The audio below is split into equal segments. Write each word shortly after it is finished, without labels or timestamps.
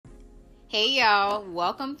Hey y'all,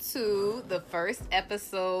 welcome to the first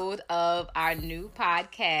episode of our new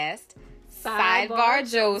podcast, Sidebar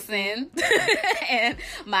Josen. And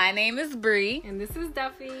my name is Bree. And this is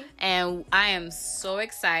Duffy. And I am so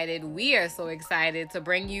excited. We are so excited to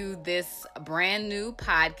bring you this brand new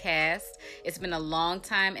podcast. It's been a long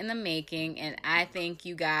time in the making, and I think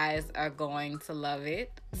you guys are going to love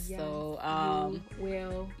it. Yes, So,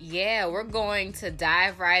 will. Yeah, we're going to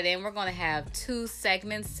dive right in. We're going to have two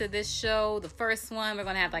segments to this show. The first one, we're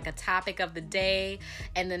going to have like a topic of the day.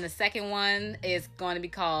 And then the second one is going to be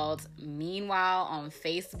called Meanwhile on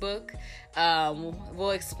Facebook.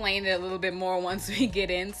 We'll explain it a little bit more once we get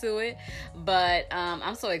into it. But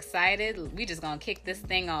I'm so excited. We just going to kick this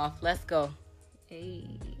thing off. Let's go. Hey.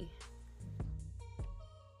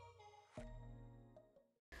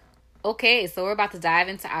 Okay, so we're about to dive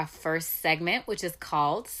into our first segment, which is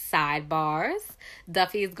called Sidebars.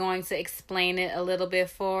 Duffy is going to explain it a little bit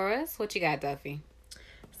for us. What you got, Duffy?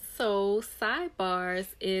 So, Sidebars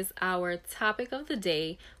is our topic of the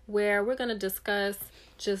day where we're going to discuss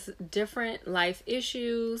just different life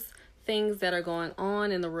issues, things that are going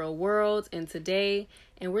on in the real world and today,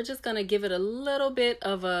 and we're just going to give it a little bit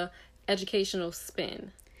of a educational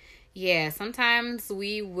spin. Yeah, sometimes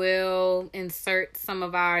we will insert some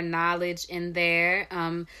of our knowledge in there.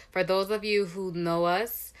 For those of you who know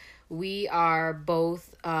us, we are both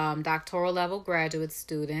doctoral level graduate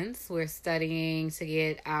students. We're studying to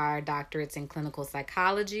get our doctorates in clinical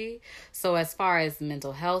psychology. So as far as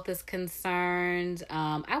mental health is concerned,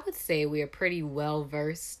 I would say we are pretty well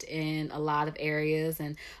versed in a lot of areas.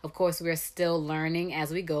 And of course, we're still learning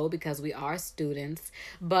as we go because we are students.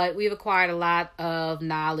 But we've acquired a lot of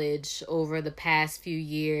knowledge over the past few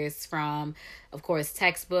years from, of course,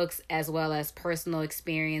 textbooks as well as personal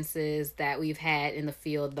experiences that we've had in the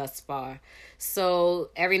field thus far. So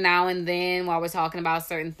every now and then while we're talking about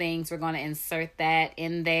certain things, we're going to insert that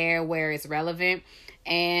in there where it's relevant.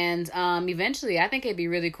 And eventually, I think it'd be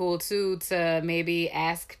really cool, too, to maybe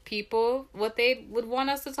ask people what they would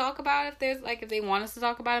want us to talk about if they want us to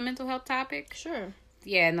talk about a mental health topic. Sure.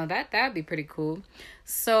 Yeah, no, that'd be pretty cool.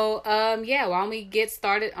 So, why don't we get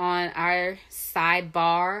started on our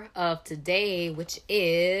sidebar of today, which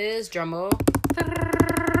is, drumroll,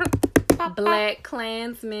 Black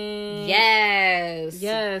Klansman. Yes.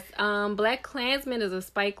 Black Klansman is a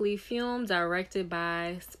Spike Lee film directed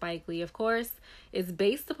by Spike Lee, of course. It's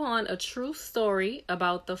based upon a true story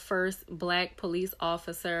about the first black police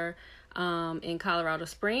officer in Colorado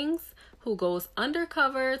Springs who goes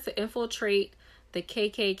undercover to infiltrate the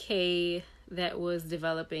KKK that was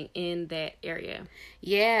developing in that area.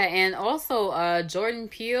 Yeah, and also Jordan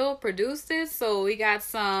Peele produced it, so we got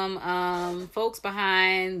some folks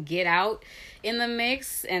behind Get Out in the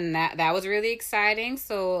mix, and that was really exciting.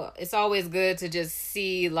 So it's always good to just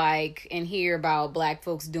see and hear about black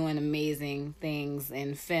folks doing amazing things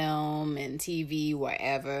in film and TV,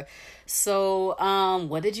 wherever. So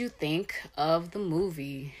what did you think of the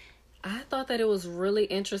movie? I thought that it was really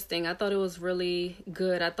interesting. I thought it was really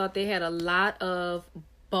good. I thought they had a lot of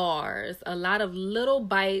bars, a lot of little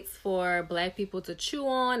bites for black people to chew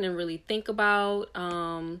on and really think about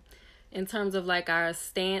in terms of our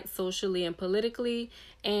stance socially and politically.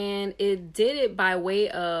 And it did it by way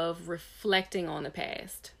of reflecting on the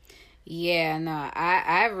past. Yeah, no,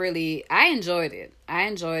 I enjoyed it.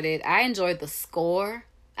 I enjoyed the score.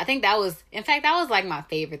 I think that was my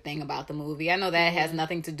favorite thing about the movie. I know that has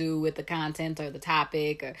nothing to do with the content or the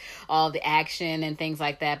topic or all the action and things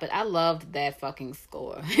like that, but I loved that fucking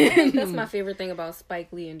score. That's my favorite thing about Spike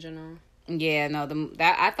Lee in general. Yeah, no,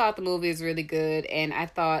 I thought the movie was really good, and I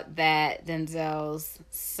thought that Denzel's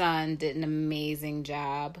son did an amazing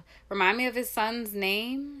job. Remind me of his son's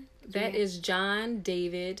name? That is John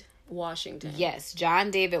David Washington. Yes,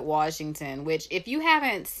 John David Washington, which if you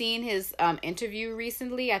haven't seen his interview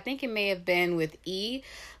recently, I think it may have been with E,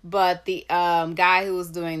 but the guy who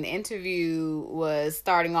was doing the interview was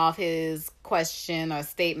starting off his question or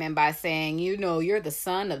statement by saying, you're the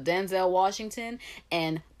son of Denzel Washington,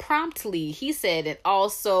 and promptly he said it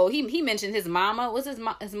also, he mentioned his mama. Was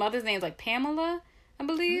his mother's name Pamela, I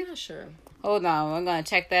believe? I'm not sure. Hold on, I'm going to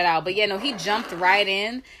check that out. But yeah, no, he jumped right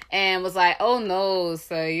in and was like, oh no,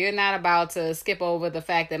 so you're not about to skip over the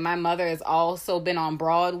fact that my mother has also been on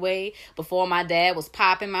Broadway. Before my dad was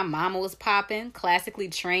popping, my mama was popping, classically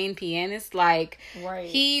trained pianist. Right.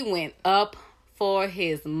 He went up for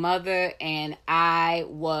his mother, and I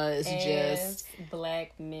was just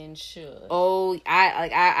black men should. Oh,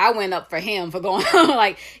 I went up for him for going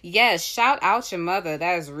yes, shout out your mother.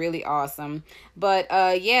 That is really awesome. But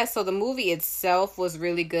so the movie itself was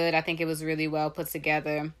really good. I think it was really well put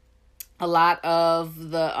together. a lot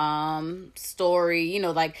of the story, you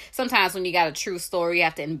know, like sometimes when you got a true story, you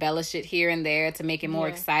have to embellish it here and there to make it more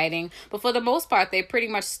exciting. But for the most part, they pretty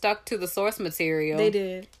much stuck to the source material. They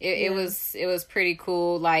did. It was pretty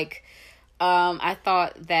cool. Like, I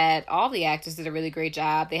thought that all the actors did a really great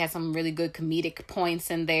job. They had some really good comedic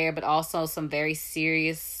points in there, but also some very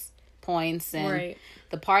serious points. And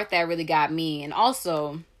the part that really got me, and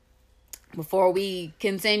also, before we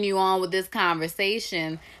continue on with this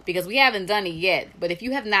conversation, because we haven't done it yet, but if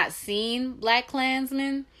you have not seen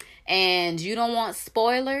BlacKkKlansman and you don't want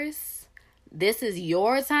spoilers, this is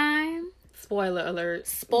your time. Spoiler alert.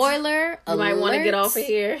 Spoiler alert. You might want to get off of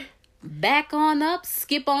here. Back on up,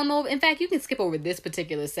 skip on over. In fact, you can skip over this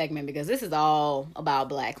particular segment because this is all about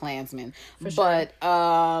BlacKkKlansman. For sure.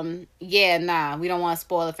 But, yeah, nah, we don't want to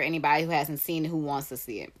spoil it for anybody who hasn't seen it, who wants to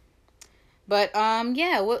see it. But,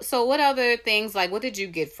 yeah, so what other things, like, what did you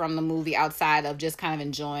get from the movie outside of just kind of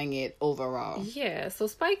enjoying it overall? Yeah, so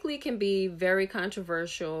Spike Lee can be very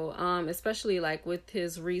controversial, especially, like, with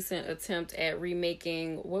his recent attempt at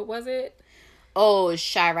remaking, what was it? Oh,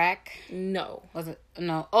 Chirac? No. Was it?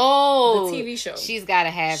 No. Oh! The TV show. She's Gotta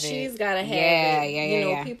Have It. She's Gotta Have It. Yeah.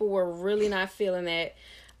 You know, people were really not feeling that.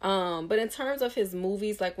 But in terms of his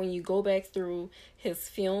movies, like, when you go back through his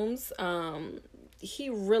films,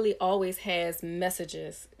 he really always has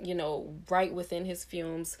messages, you know, right within his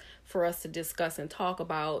films for us to discuss and talk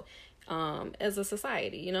about as a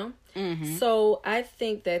society, you know? Mm-hmm. So I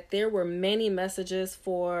think that there were many messages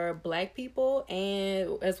for Black people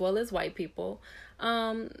and as well as white people,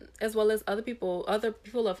 as well as other people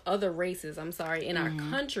of other races, in our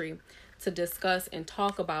country to discuss and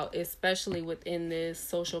talk about, especially within this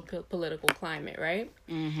social political climate, right?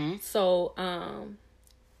 Mm-hmm. So,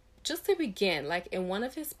 just to begin, like in one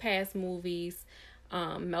of his past movies,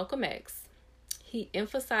 Malcolm X, he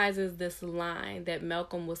emphasizes this line that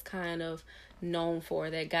Malcolm was kind of known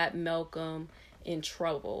for, that got Malcolm in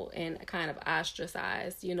trouble and kind of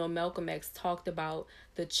ostracized. You know, Malcolm X talked about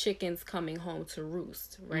the chickens coming home to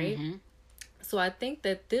roost, right? Mm-hmm. So I think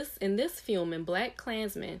that in this film, in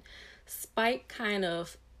BlacKkKlansman, Spike kind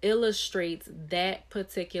of illustrates that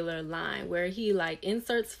particular line where he like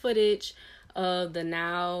inserts footage of the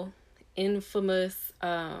now infamous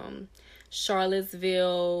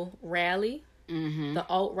Charlottesville rally, the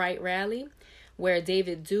alt-right rally, where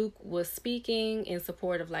David Duke was speaking in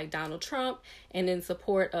support of like Donald Trump and in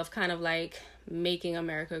support of kind of like making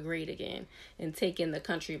America great again and taking the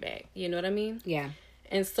country back. You know what I mean? Yeah.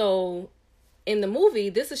 And so in the movie,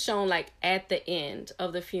 this is shown like at the end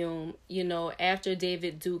of the film, you know, after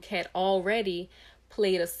David Duke had already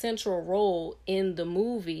played a central role in the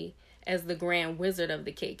movie as the Grand Wizard of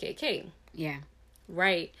the KKK. Yeah.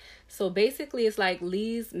 Right. So basically it's like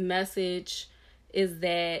Lee's message is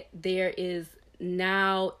that there is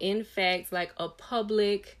now, in fact, like a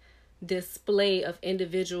public display of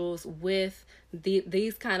individuals with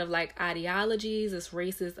these kind of like ideologies, this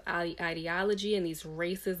racist ideology and these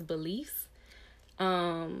racist beliefs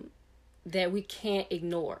that we can't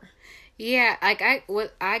ignore. Yeah, like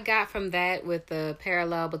what I got from that with the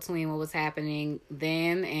parallel between what was happening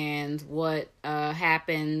then and what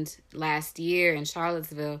happened last year in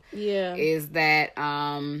Charlottesville, is that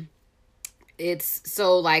it's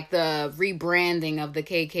so like the rebranding of the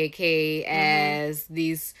KKK as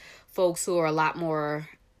these folks who are a lot more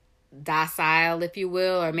docile, if you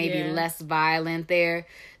will, or maybe less violent. They're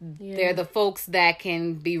the folks that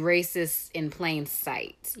can be racist in plain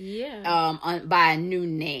sight. By a new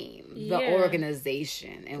name, the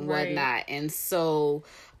organization and whatnot. And so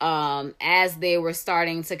as they were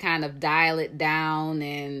starting to kind of dial it down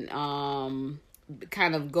and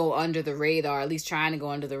kind of go under the radar, at least trying to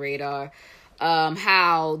go under the radar,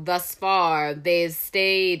 how thus far they've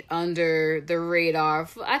stayed under the radar,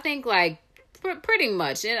 I think, like, pretty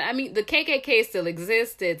much. And I mean, the KKK still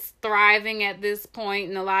exists. It's thriving at this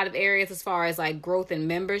point in a lot of areas as far as like growth and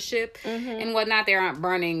membership and whatnot. They aren't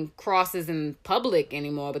burning crosses in public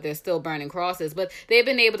anymore, but they're still burning crosses. But they've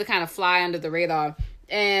been able to kind of fly under the radar.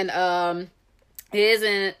 And it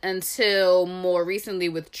isn't until more recently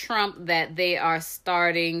with Trump that they are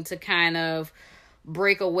starting to kind of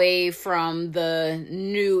break away from the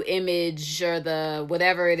new image or the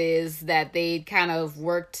whatever it is that they kind of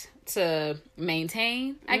worked to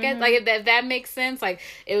maintain, I guess. Like, if that makes sense. Like,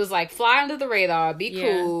 it was like fly under the radar, be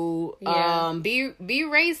cool, be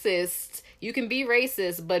racist. You can be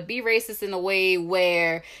racist, but be racist in a way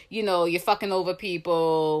where, you know, you're fucking over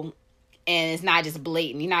people and it's not just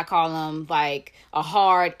blatant. You're not calling them like a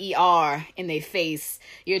hard ER in their face.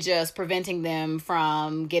 You're just preventing them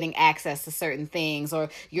from getting access to certain things, or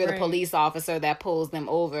you're the police officer that pulls them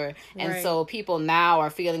over. And so people now are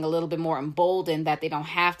feeling a little bit more emboldened that they don't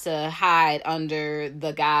have to hide under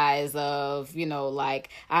the guise of, you know, like,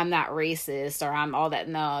 I'm not racist or I'm all that.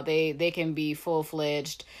 No, they can be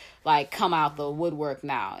full-fledged, like, come out the woodwork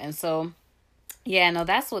now. And so, yeah, no,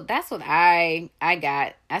 that's what I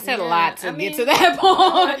got. I said a lot to get to that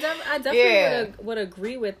point. I definitely would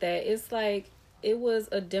agree with that. It's like, it was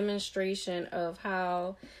a demonstration of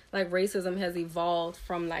how, like, racism has evolved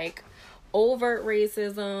from, like, overt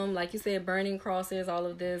racism, like you said, burning crosses, all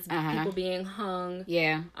of this, people being hung,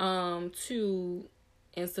 to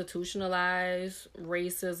institutionalized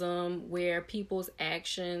racism, where people's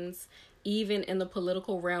actions, even in the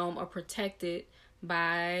political realm, are protected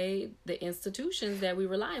by the institutions that we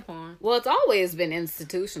rely upon. Well, it's always been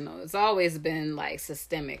institutional. It's always been like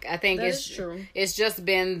systemic. I think it's true. It's just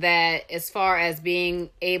been that as far as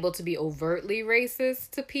being able to be overtly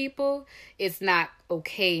racist to people, it's not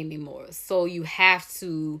okay anymore. So you have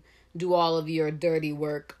to do all of your dirty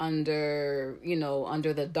work under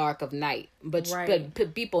the dark of night. But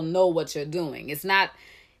people know what you're doing. It's not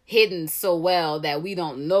hidden so well that we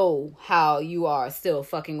don't know how you are still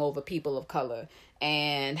fucking over people of color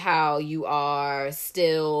and how you are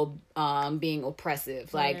still being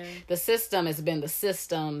oppressive. Like, the system has been the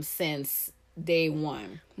system since day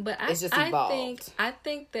one. But it's just evolved. I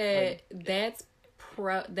think that that's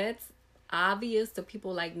obvious to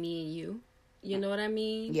people like me and you. You know what I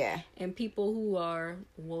mean? Yeah. And people who are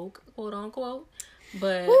woke, quote unquote.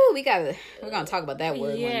 But we're gonna talk about that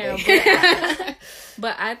word one day.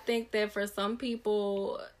 But I think that for some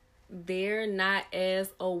people, they're not as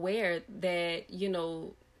aware that, you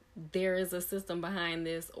know, there is a system behind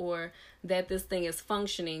this, or that this thing is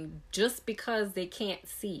functioning, just because they can't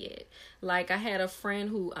see it. Like, I had a friend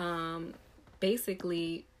who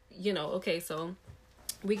basically, you know, okay, so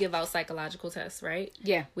we give out psychological tests, right?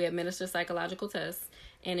 Yeah. We administer psychological tests.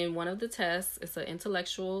 And in one of the tests, it's an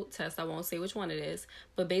intellectual test. I won't say which one it is.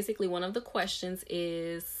 But basically, one of the questions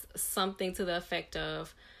is something to the effect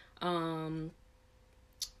of,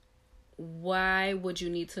 why would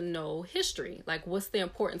you need to know history? Like, what's the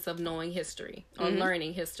importance of knowing history or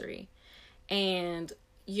learning history? And,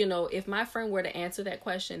 you know, if my friend were to answer that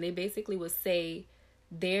question, they basically would say,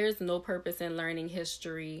 there's no purpose in learning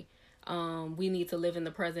history. We need to live in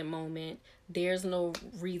the present moment. There's no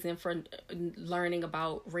reason for learning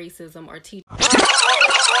about racism or teaching.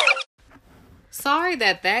 Sorry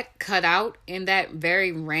that cut out in that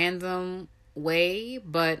very random way,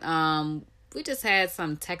 but we just had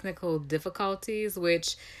some technical difficulties,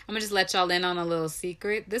 which I'm gonna just let y'all in on a little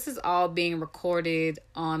secret. This is all being recorded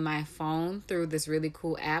on my phone through this really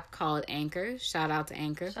cool app called Anchor. Shout out to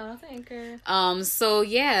Anchor. So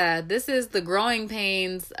yeah, this is the growing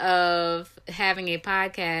pains of having a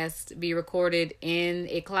podcast be recorded in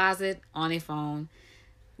a closet on a phone.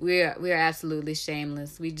 We are absolutely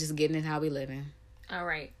shameless. We just getting it how we living. All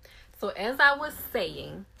right. So as I was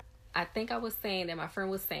saying, I think I was saying that my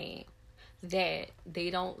friend was saying that they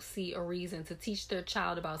don't see a reason to teach their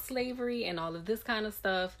child about slavery and all of this kind of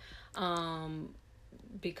stuff,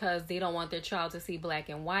 because they don't want their child to see black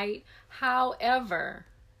and white. However,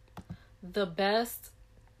 the best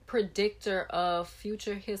predictor of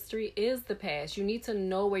future history is the past. You need to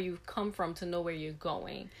know where you've come from to know where you're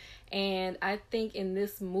going. And I think in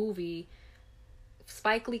this movie,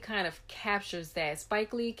 Spike Lee kind of captures that.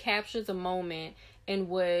 Spike Lee captures a moment in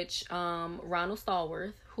which Ronald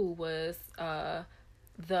Stallworth, who was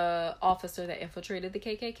the officer that infiltrated the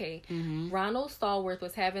KKK, Ronald Stallworth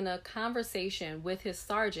was having a conversation with his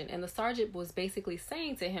sergeant, and the sergeant was basically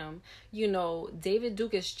saying to him, you know, David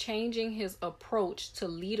Duke is changing his approach to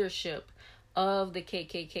leadership of the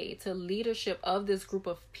KKK, to leadership of this group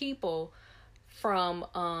of people, from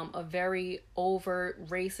a very overt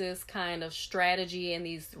racist kind of strategy and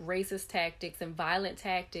these racist tactics and violent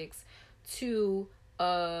tactics to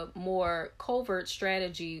a more covert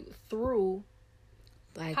strategy through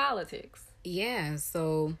politics. Yeah,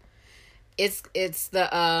 so it's the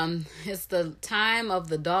time of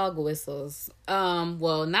the dog whistles.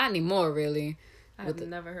 Well, not anymore really. I've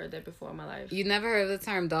never heard that before in my life. You never heard the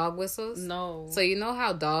term dog whistles? No. So you know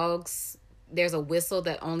how dogs, there's a whistle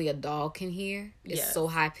that only a dog can hear? It's so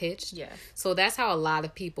high pitched. Yeah. So that's how a lot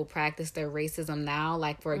of people practice their racism now.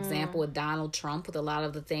 Like, for example, with Donald Trump, with a lot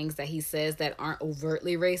of the things that he says that aren't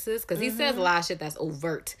overtly racist, because he says a lot of shit that's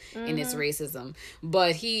overt in its racism.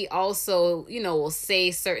 But he also, you know, will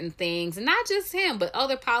say certain things, and not just him, but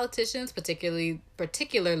other politicians,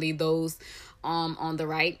 particularly those on the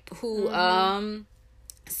right who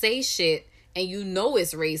say shit and you know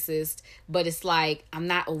it's racist, but it's like I'm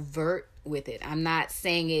not overt with it. I'm not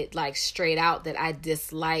saying it like straight out that I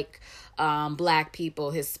dislike black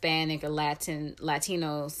people, Hispanic or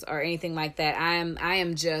Latinos or anything like that. I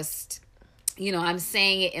am just, I'm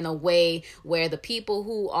saying it in a way where the people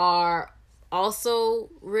who are also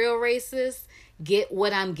real racist get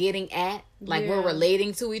what I'm getting at. Like, we're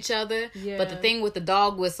relating to each other. Yeah. But the thing with the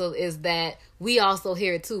dog whistle is that we also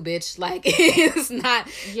hear it too, bitch. Like, it's not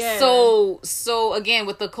so again,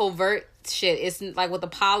 with the covert shit, it's like with the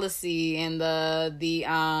policy and the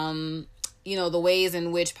the ways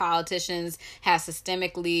in which politicians have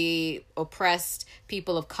systemically oppressed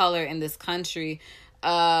people of color in this country.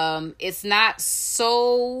 It's not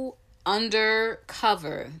so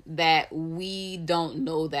undercover that we don't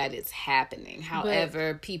know that it's happening.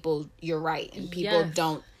 However, you're right, and people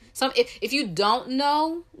don't. If you don't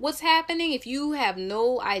know what's happening, if you have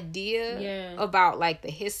no idea about like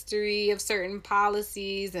the history of certain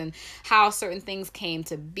policies and how certain things came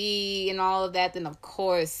to be and all of that, then of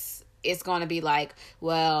course it's going to be like,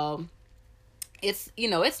 well, it's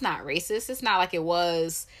not racist. It's not like it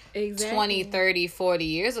was 20, 30, 40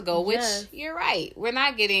 years ago, which you're right. We're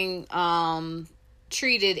not getting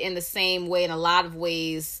treated in the same way in a lot of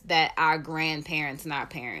ways that our grandparents and our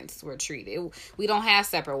parents were treated. We don't have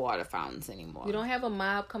separate water fountains anymore. We don't have a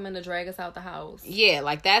mob coming to drag us out the house. Yeah,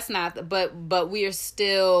 like that's not, but we are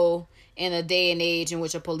still in a day and age in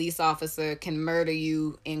which a police officer can murder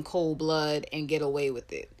you in cold blood and get away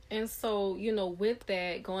with it. And so, with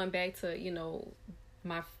that, going back to,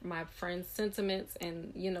 my friend's sentiments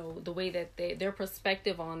and, the way that their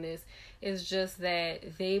perspective on this is just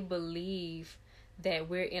that they believe that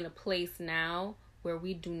we're in a place now where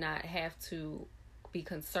we do not have to be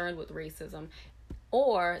concerned with racism,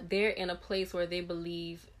 or they're in a place where they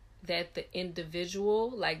believe that the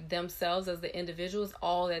individual, like themselves as the individual, is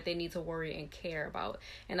all that they need to worry and care about.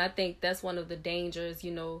 And I think that's one of the dangers,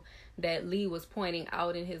 that Lee was pointing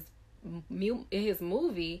out in his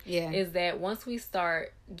movie, is that once we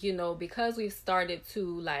start, because we've started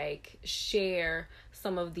to like share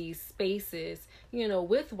some of these spaces,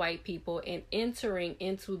 with white people and entering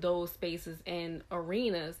into those spaces and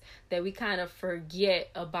arenas, that we kind of forget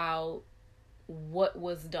about what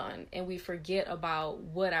was done, and we forget about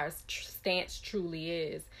what our stance truly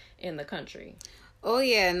is in the country. Oh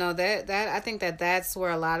yeah, no, that I think that's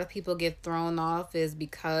where a lot of people get thrown off, is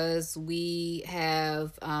because we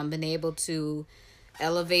have been able to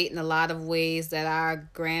elevate in a lot of ways that our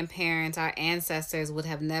grandparents, our ancestors would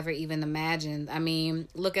have never even imagined. I mean,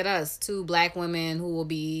 look at us, 2 black women who will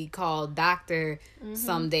be called doctor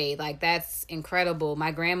someday. Like, that's incredible.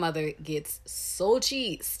 My grandmother gets so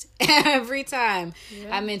cheesed every time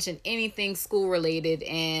I mention anything school related,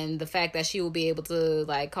 and the fact that she will be able to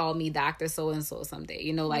like call me Dr. So-and-so someday,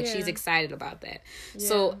 she's excited about that.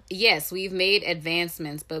 So yes, we've made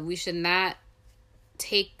advancements, but we should not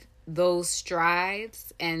take those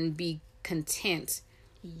strides and be content.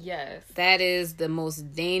 Yes. That is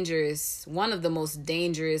one of the most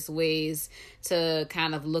dangerous ways to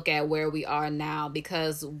kind of look at where we are now,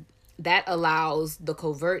 because that allows the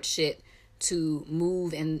covert to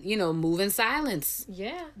move and, move in silence.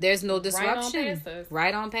 Yeah. There's no disruption.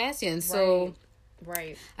 Right on past you. And so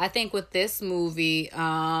right. I think with this movie,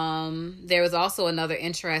 there was also another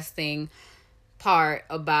interesting part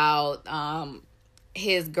about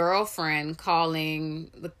his girlfriend calling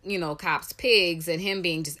the cops pigs, and him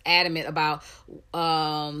being just adamant about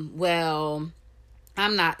well,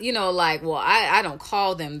 I'm not, I don't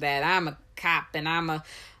call them that, I'm a cop and I'm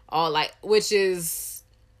which is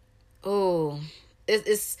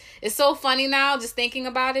it's so funny now just thinking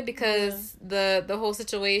about it, because the whole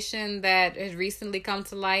situation that has recently come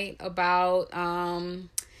to light about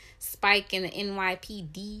Spike in the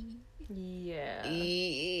NYPD. Yeah.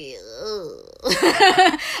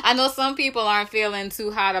 I know some people aren't feeling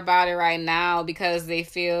too hot about it right now, because they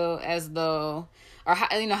feel as though, or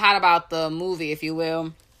hot about the movie, if you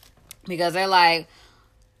will, because they're like,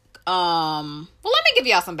 well, let me give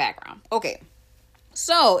y'all some background. Okay,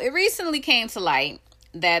 so it recently came to light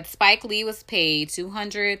that Spike Lee was paid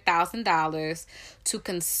 $200,000 to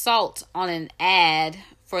consult on an ad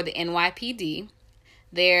for the NYPD.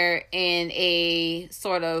 They're in a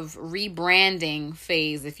sort of rebranding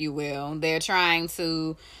phase, if you will. They're trying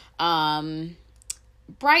to brighten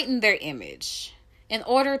their image in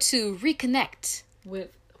order to reconnect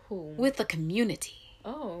with who? With the community.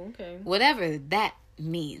 Oh, okay. Whatever that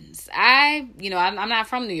means. I'm not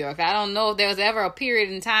from New York. I don't know if there was ever a period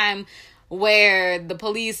in time where the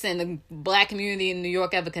police and the black community in New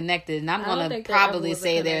York ever connected. And I'm going to probably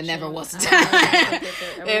say there never was a time.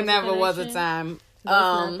 There never was a time.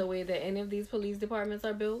 That's not the way that any of these police departments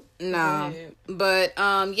are built. No. But,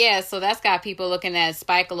 yeah, so that's got people looking at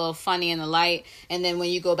Spike a little funny in the light. And then when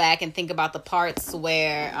you go back and think about the parts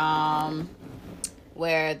where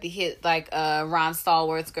the hit, like, Ron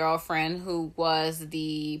Stallworth's girlfriend, who was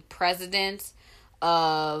the president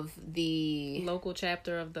of the... local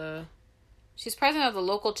chapter of the... She's president of the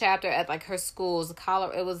local chapter at, like, her school's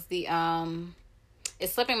college. It was the,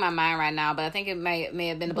 it's slipping my mind right now, but I think it may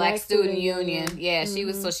have been the Black Student Union. Yeah,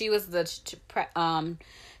 mm-hmm. She was the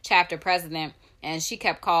chapter president, and she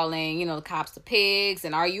kept calling, the cops the pigs,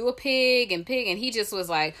 and are you a pig? And he just was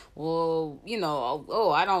like, well,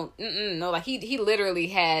 I don't, no, like he literally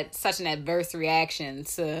had such an adverse reaction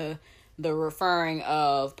to the referring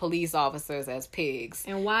of police officers as pigs.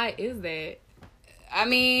 And why is that? I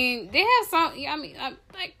mean, they have some,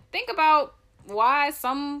 think about why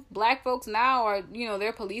some black folks now are,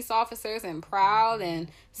 they're police officers and proud and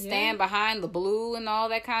stand behind the blue and all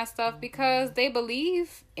that kind of stuff, because they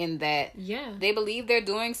believe in that. Yeah. They believe they're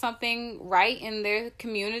doing something right in their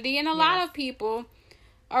community. And a lot of people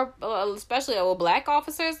are, especially black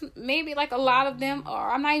officers, maybe like a lot of them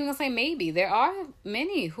are, I'm not even going to say maybe, there are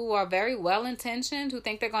many who are very well-intentioned, who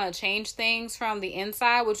think they're going to change things from the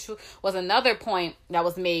inside, which was another point that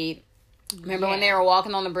was made. Remember when they were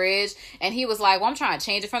walking on the bridge and he was like, well, I'm trying to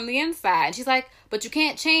change it from the inside. And she's like, but you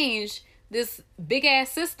can't change this big ass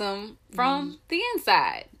system from the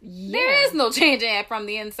inside. Yeah. There is no changing it from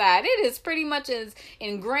the inside. It is pretty much as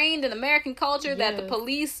ingrained in American culture that the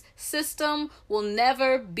police system will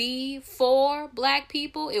never be for black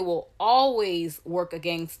people. It will always work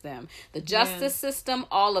against them. The justice system,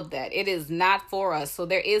 all of that. It is not for us. So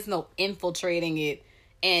there is no infiltrating it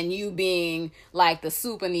and you being like the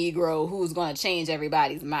super Negro who's going to change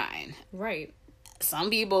everybody's mind. Right.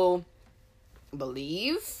 Some people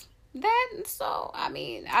believe that. So, I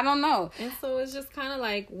mean, I don't know. And so it's just kind of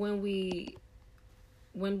like when we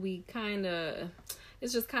kind of,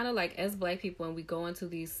 it's just kind of like as black people, when we go into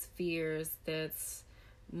these spheres that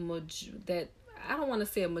I don't want to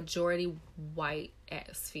say a majority white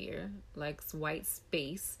atmosphere, like white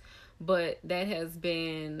space, but that has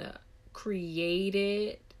been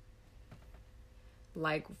created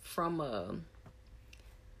like from I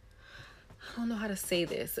don't know how to say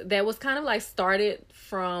this, that was kind of like started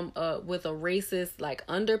from with a racist like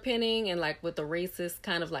underpinning and like with a racist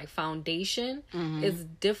kind of like foundation. It's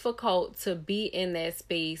difficult to be in that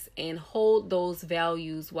space and hold those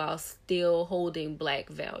values while still holding black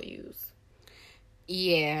values.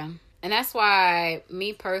 Yeah. And that's why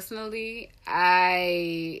me personally,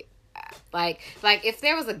 I like if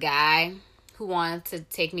there was a guy who wanted to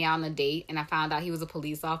take me out on a date and I found out he was a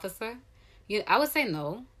police officer, I would say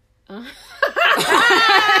no. I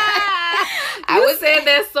would say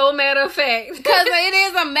that's so matter of fact. Because it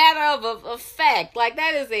is a matter of fact. Like,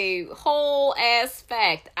 that is a whole ass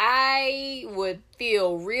fact. I would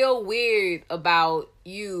feel real weird about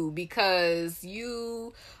you because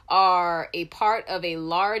you are a part of a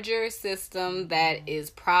larger system that is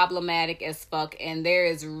problematic as fuck, and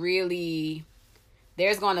there's going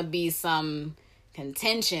to be some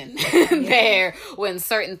contention there when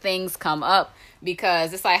certain things come up,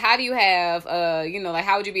 because it's like, how do you have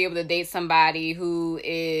how would you be able to date somebody who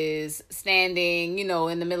is standing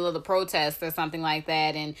in the middle of the protest or something like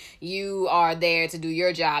that, and you are there to do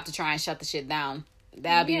your job to try and shut the shit down?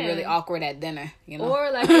 That'd be really awkward at dinner,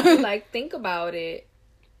 or like if you like think about it,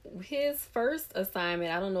 his first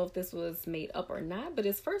assignment, I don't know if this was made up or not, but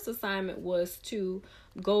his first assignment was to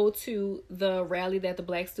go to the rally that the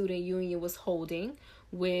Black Student Union was holding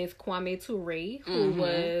with Kwame Ture, who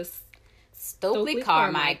was Stokely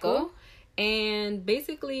Carmichael, and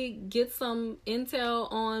basically get some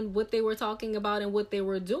intel on what they were talking about and what they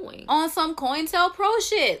were doing. On some COINTELPRO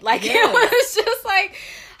shit. Like, it was just like,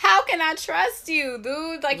 how can I trust you,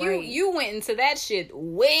 dude? Like, you went into that shit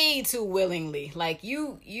way too willingly. Like, he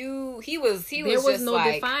was there was no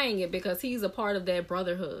defying it because he's a part of that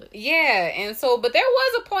brotherhood. Yeah, and so, but there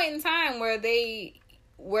was a point in time where there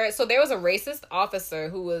was a racist officer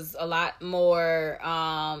who was a lot more,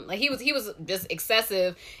 he was just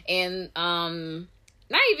excessive and,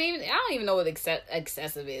 not even, I don't even know what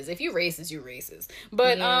excessive is. If you racist, you racist.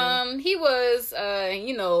 But, he was,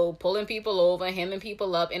 pulling people over, hemming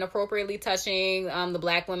people up, inappropriately touching, the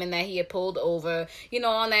black women that he had pulled over,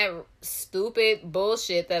 on that stupid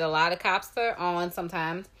bullshit that a lot of cops are on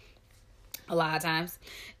sometimes. A lot of times.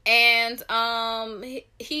 And,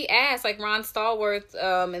 he asked, like Ron Stallworth,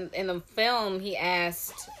 in the film, he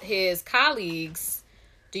asked his colleagues,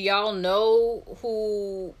 do y'all know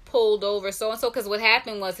who pulled over so-and-so? Because what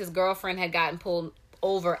happened was his girlfriend had gotten pulled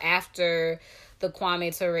over after the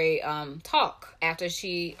Kwame Ture talk, after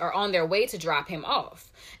on their way to drop him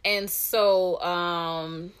off. And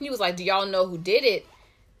so he was like, do y'all know who did it?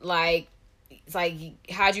 Like, it's like,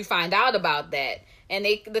 how'd you find out about that? And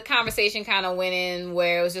the conversation kind of went in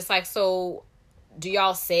where it was just like, so do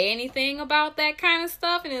y'all say anything about that kind of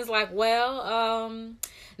stuff? And it's like, well,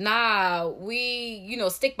 nah, we,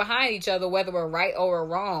 stick behind each other, whether we're right or we're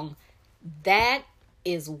wrong. That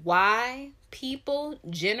is why people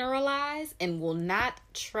generalize and will not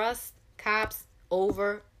trust cops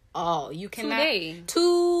overall. You cannot.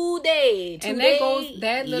 Today. And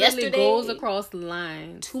that literally goes across the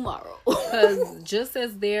line. Tomorrow. Because just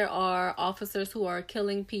as there are officers who are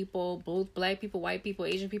killing people, both black people, white people,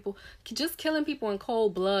 Asian people, just killing people in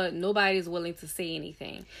cold blood, nobody's willing to say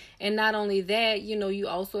anything. And not only that, you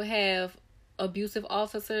also have abusive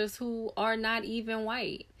officers who are not even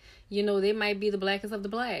white. They might be the blackest of the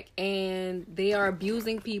black, and they are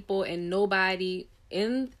abusing people, and nobody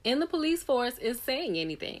in the police force is saying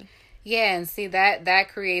anything. Yeah, and see that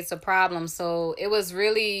creates a problem. So it was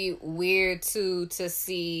really weird to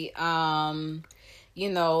see, like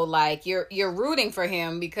you're rooting for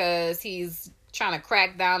him because he's trying to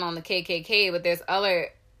crack down on the KKK, but there's other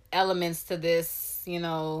elements to this,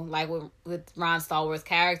 like with Ron Stallworth's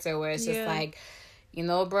character, where it's just like,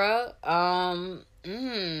 bruh,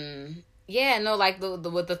 yeah, no, like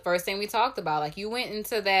the first thing we talked about, like you went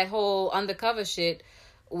into that whole undercover shit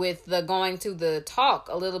with the going to the talk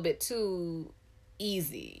a little bit too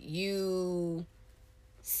easy. You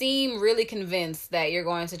seem really convinced that you're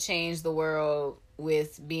going to change the world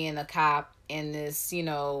with being a cop in this,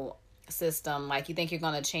 system. Like you think you're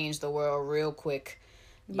going to change the world real quick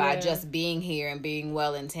by just being here and being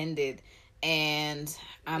well intended. And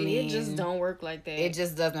I mean, it just don't work like that. It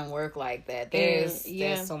just doesn't work like that. There's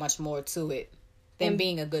so much more to it than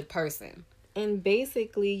being a good person. And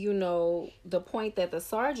basically, the point that the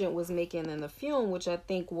sergeant was making in the film, which I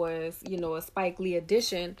think was, a Spike Lee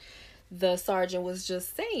addition, the sergeant was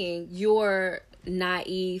just saying, you're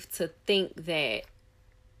naive to think that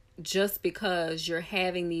just because you're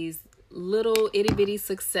having these little itty bitty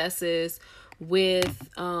successes with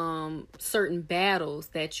certain battles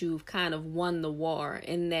that you've kind of won the war,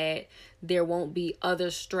 and that there won't be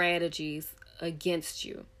other strategies against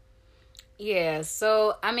you. Yeah,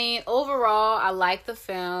 so I mean, overall, I like the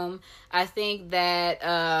film. I think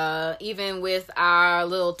that even with our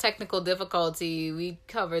little technical difficulty, we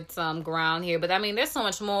covered some ground here. But I mean, there's so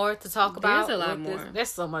much more to talk about. There's a lot more. There's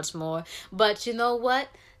so much more. But you know what?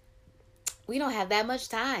 We don't have that much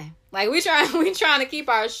time. Like we trying to keep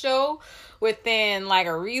our show within like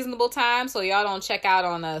a reasonable time, so y'all don't check out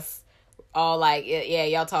on us all like, yeah,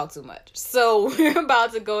 y'all talk too much. So we're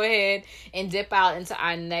about to go ahead and dip out into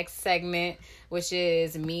our next segment, which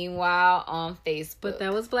is Meanwhile on Facebook. But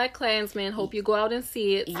that was Black Klansman. Hope you go out and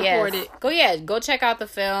see it. Support it. Go check out the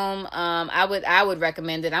film. I would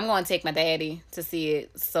recommend it. I'm going to take my daddy to see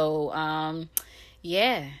it. So on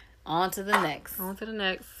to the next.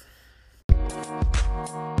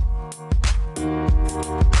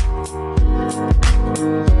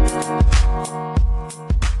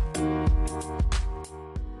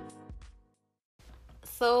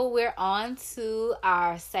 So we're on to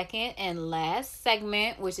our second and last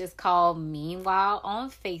segment, which is called Meanwhile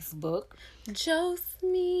on Facebook.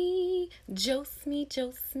 Josme,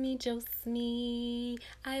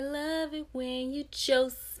 I love it when you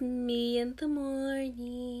jose me in the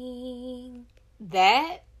morning.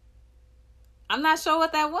 That, I'm not sure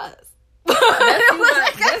what that was.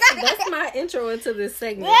 That's my intro into this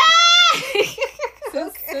segment.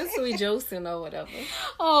 Since we josing or whatever.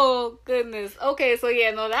 Oh goodness. Okay, so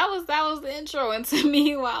that was the intro into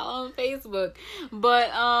Meanwhile on Facebook.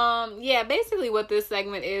 But basically what this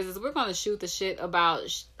segment is we're gonna shoot the shit about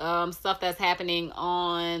stuff that's happening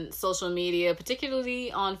on social media,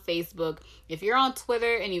 particularly on Facebook. If you're on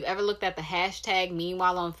Twitter and you've ever looked at the hashtag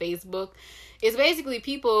Meanwhile on Facebook, it's basically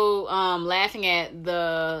people laughing at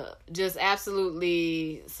the just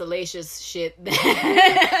absolutely salacious shit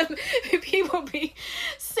that people be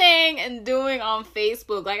saying and doing on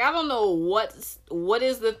Facebook. Like, I don't know what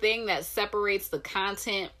is the thing that separates the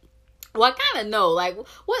content. Well, I kind of know. Like,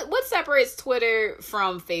 what separates Twitter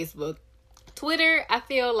from Facebook? Twitter, I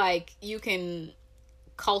feel like you can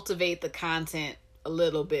cultivate the content a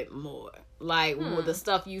little bit more. Like, the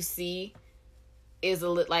stuff you see is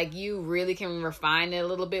like you really can refine it a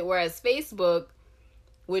little bit, whereas Facebook,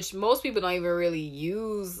 which most people don't even really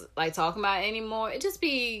use like talking about it anymore, it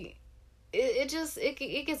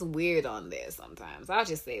gets weird on there sometimes. I'll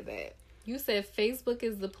just say that. You said Facebook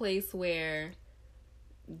is the place where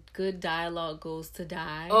good dialogue goes to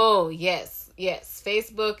die. Oh, yes.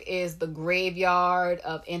 Facebook is the graveyard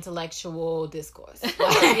of intellectual discourse.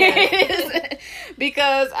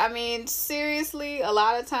 Because, I mean, seriously, a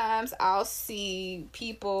lot of times I'll see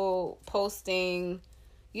people posting,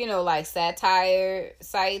 like satire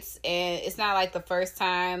sites, and it's not like the first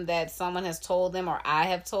time that someone has told them or I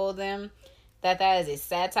have told them that is a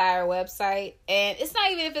satire website. And it's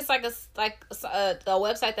not even if it's like a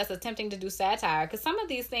website that's attempting to do satire, because some of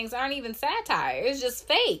these things aren't even satire. It's just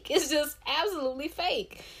fake. It's just absolutely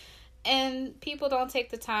fake. And people don't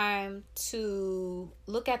take the time to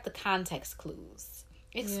look at the context clues,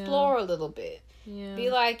 explore a little bit,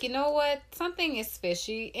 be like, you know what, something is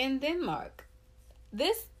fishy in Denmark.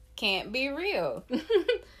 This can't be real.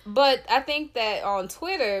 But I think that on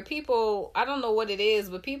Twitter, people, I don't know what it is,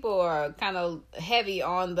 but people are kind of heavy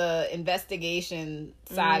on the investigation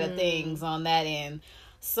side of things on that end.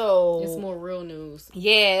 So it's more real news.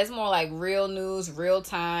 Yeah, it's more like real news, real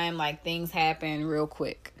time, like things happen real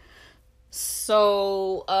quick.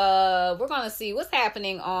 So we're gonna see what's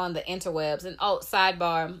happening on the interwebs. And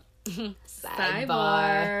sidebar.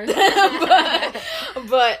 Sidebar.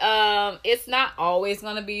 but it's not always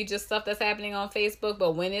gonna be just stuff that's happening on Facebook,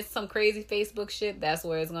 but when it's some crazy Facebook shit, that's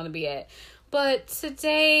where it's gonna be at. But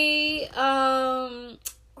today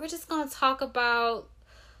we're just gonna talk about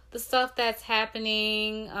the stuff that's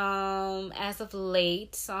happening as of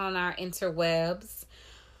late on our interwebs.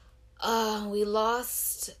 We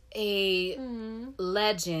lost a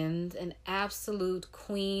legend, an absolute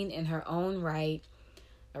queen in her own right.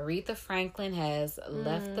 Aretha Franklin has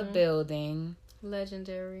left the building.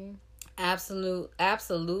 Legendary.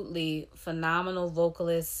 Absolutely phenomenal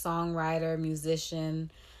vocalist, songwriter, musician.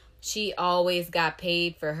 She always got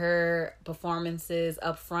paid for her performances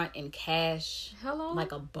up front in cash. Hello?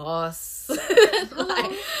 Like a boss.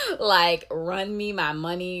 like run me my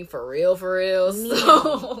money for real.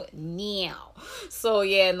 So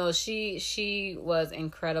yeah, no, she was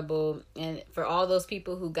incredible. And for all those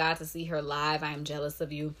people who got to see her live, I am jealous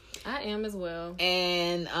of you. I am as well.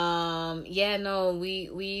 And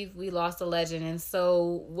we lost a legend. And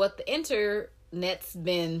so what the internet's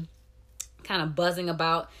been kind of buzzing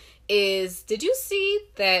about is, did you see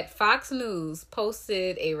that Fox News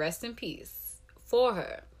posted a rest in peace for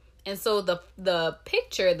her? And so the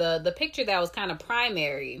picture that was kind of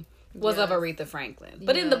primary was of Aretha Franklin,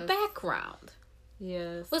 but in the background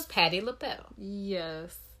was Patti LaBelle.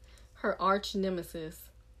 Yes, her arch nemesis.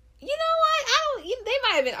 You know what? They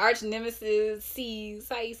might have been arch nemesis.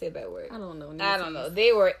 How you say that word? I don't know. I don't know.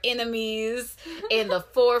 They were enemies in the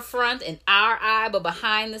forefront in our eye, but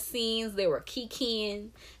behind the scenes they were kikiing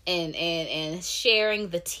and sharing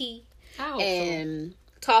the tea and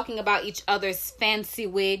talking about each other's fancy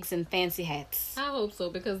wigs and fancy hats. I hope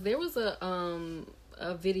so, because there was a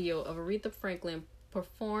video of Aretha Franklin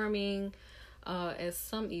performing at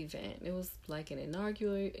some event. It was like an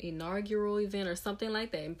inaugural event or something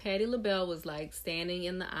like that, and Patti LaBelle was like standing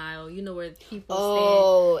in the aisle, where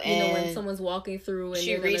people stand, when someone's walking through, and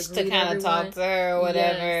she reached to kind of talk to her or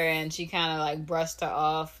whatever, and she kind of like brushed her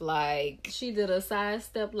off, like she did a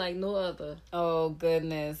sidestep like no other. Oh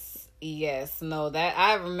goodness, yes, no, that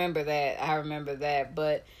I remember that,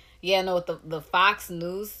 but yeah, no, the Fox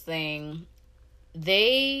News thing,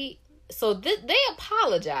 they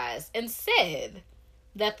apologized and said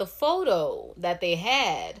that the photo that they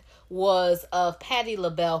had was of Patti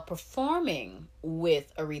LaBelle performing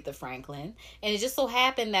with Aretha Franklin. And it just so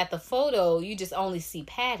happened that the photo, you just only see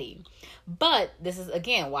Patti. But this is,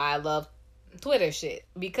 again, why I love Twitter shit.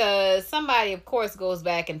 Because somebody, of course, goes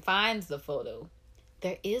back and finds the photo.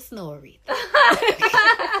 There is no Aretha.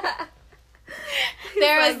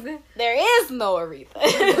 there is no Aretha.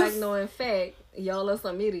 It's like, no, in fact, y'all are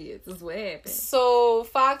some idiots, is what happened. So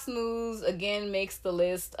Fox News again makes the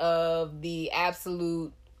list of the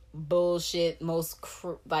absolute bullshit, most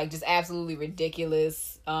just absolutely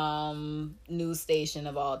ridiculous news station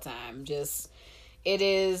of all time. Just it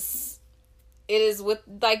is with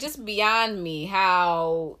just beyond me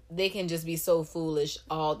how they can just be so foolish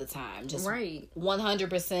all the time. Just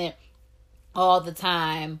 100% all the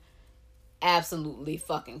time. Absolutely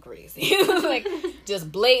fucking crazy.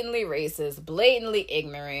 Just blatantly racist, blatantly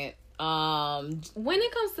ignorant. When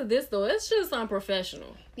it comes to this though, it's just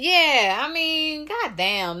unprofessional. Yeah, I mean,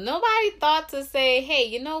 goddamn, nobody thought to say, hey,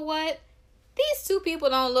 you know what? These two people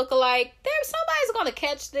don't look alike. Somebody's gonna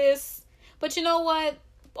catch this. But you know what?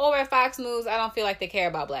 over at Fox News, I don't feel like they care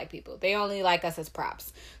about black people. They only like us as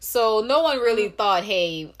props. So no one really thought,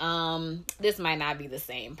 hey, this might not be the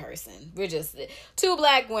same person. We're just two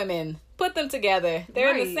black women. Put them together.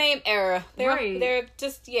 They're in the same era. They're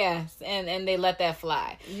just, and they let that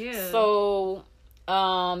fly. Yeah. So,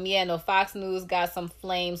 Fox News got some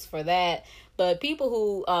flames for that. But people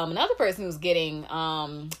who, another person who's getting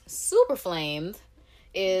super flamed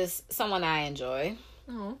is someone I enjoy.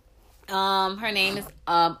 Oh. Her name is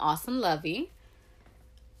Awesome Lovey.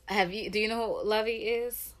 Do you know who Lovey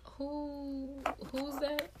is? Who's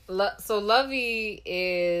that? So Lovey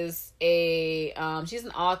is she's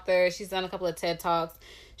an author. She's done a couple of TED Talks.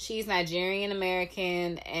 She's Nigerian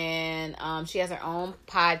American, and she has her own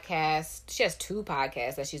podcast. She has 2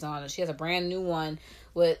 podcasts that she's on. She has a brand new one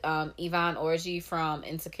with Yvonne Orji from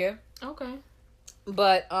Insecure. Okay.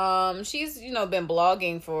 But she's been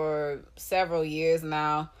blogging for several years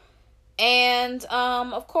now. And,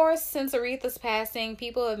 of course, since Aretha's passing,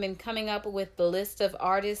 people have been coming up with the list of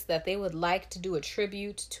artists that they would like to do a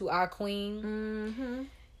tribute to our queen. Mm-hmm.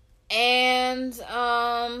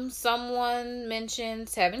 And someone mentioned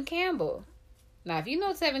Tevin Campbell. Now, if you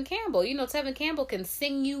know Tevin Campbell, you know Tevin Campbell can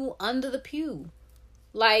sing you under the pew.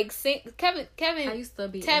 Like, Kevin. I used to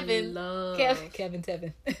be in love. Kevin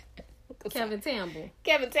Tevin. Kevin Campbell.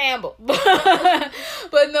 Kevin Campbell.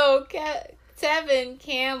 But no, Tevin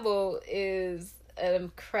Campbell is an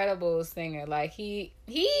incredible singer. Like he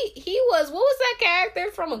was, what was that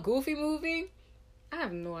character from a Goofy movie? I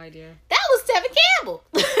have no idea. That was Tevin Campbell.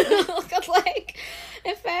 Like,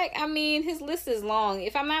 in fact, I mean, his list is long.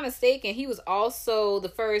 If I'm not mistaken, he was also the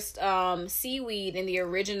first seaweed in the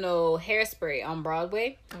original Hairspray on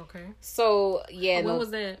Broadway. Okay. So yeah, when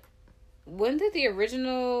was that? When did the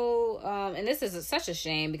original and this is such a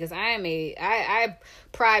shame because I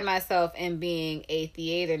pride myself in being a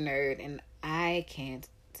theater nerd, and I can't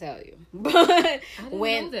tell you. But I didn't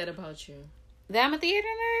know that about you. That I'm a theater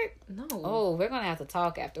nerd? No. Oh, we're gonna have to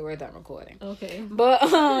talk after we're done recording. Okay. But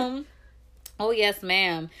oh yes,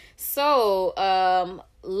 ma'am. So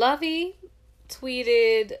Lovey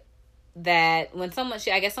tweeted that when someone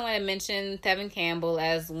had mentioned Tevin Campbell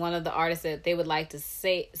as one of the artists that they would like to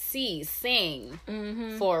see sing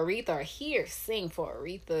for Aretha, or hear sing for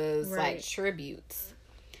Aretha's like tributes.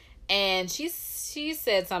 And she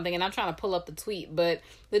said something, and I'm trying to pull up the tweet, but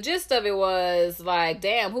the gist of it was like,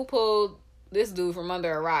 damn, who pulled this dude from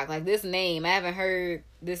under a rock? Like, this name, I haven't heard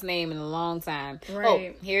this name in a long time.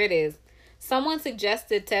 Right. Oh, here it is. Someone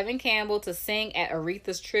suggested Tevin Campbell to sing at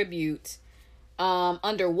Aretha's tribute.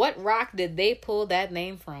 Under what rock did they pull that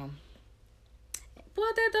name from?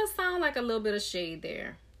 Well, that does sound like a little bit of shade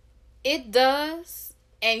there. It does.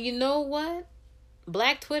 And you know what?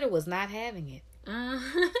 Black Twitter was not having it.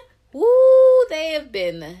 Woo, they have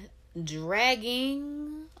been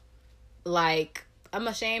dragging, like, I'm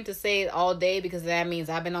ashamed to say it all day because that means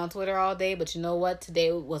I've been on Twitter all day. But you know what?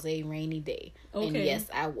 Today was a rainy day. Okay. And yes,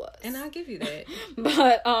 I was. And I'll give you that.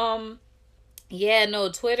 But, yeah, no,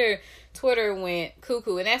 Twitter went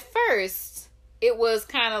cuckoo. And at first, it was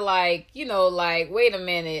kind of like, like, wait a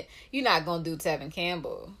minute, you're not going to do Tevin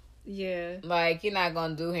Campbell. Yeah. Like, you're not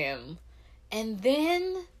going to do him. And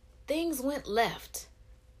then things went left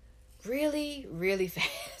really, really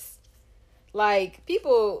fast. Like,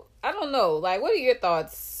 people, I don't know. Like, what are your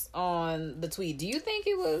thoughts on the tweet? Do you think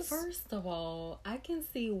it was... First of all, I can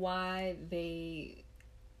see why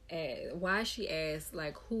she asked,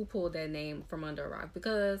 like, who pulled that name from under a rock.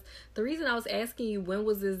 Because the reason I was asking you, when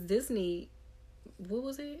was this Disney, what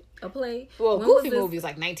was it? A play? Well, Goofy movie was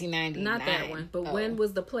like 1999. Not that one, but when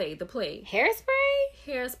was the play? The play.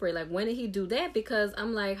 Hairspray? Like, when did he do that? Because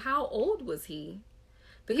I'm like, how old was he?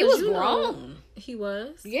 Because he was grown. He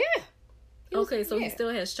was? Yeah. He still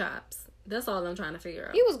has chops. That's all I'm trying to figure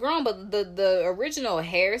out. He was grown, but the original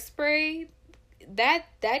Hairspray...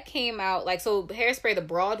 That came out, like, so Hairspray, the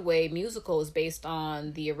Broadway musical, is based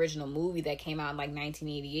on the original movie that came out in like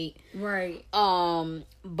 1988. Right.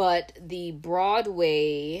 But the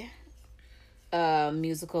Broadway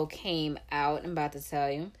musical came out. I'm about to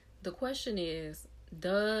tell you. The question is,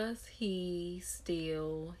 does he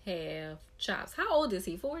still have chops? How old is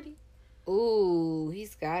he? 40? Ooh,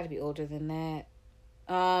 he's got to be older than that.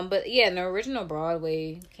 But yeah, the original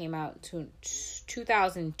Broadway came out in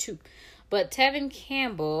 2002. But Tevin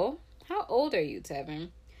Campbell, how old are you,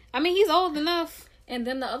 Tevin? I mean, he's old enough. And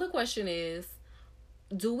then the other question is,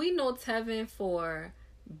 do we know Tevin for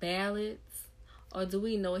ballads, or do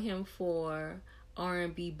we know him for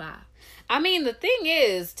R&B bop? I mean, the thing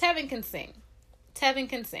is, Tevin can sing.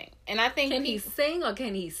 And I think... Can he sing or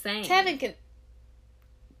can he sing? Tevin can...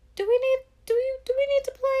 Do we need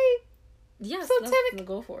to play Yes, So let's Tevin,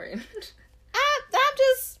 go for it. I'm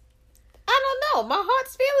just, I don't know. My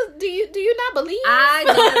heart's feeling. Do you not believe? I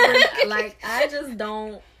don't like. I just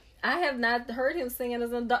don't. I have not heard him singing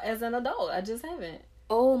as an adult. I just haven't.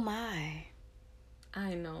 Oh my.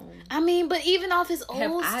 I know. I mean, but even off his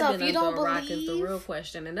old stuff, you don't rock believe. Is the real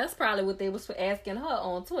question, and that's probably what they was asking her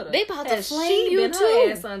on Twitter. They about to Has flame she you been too.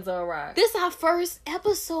 Her ass under a rock. This our first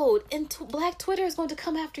episode, and Black Twitter is going to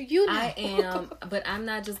come after you now. I am, but I'm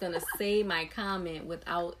not just gonna say my comment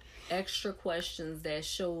without extra questions that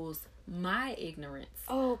shows my ignorance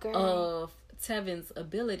of Tevin's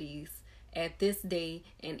abilities at this day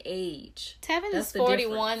and age. Tevin is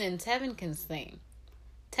 41 and Tevin can sing.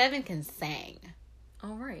 Tevin can sing.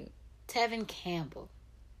 All right. Tevin Campbell.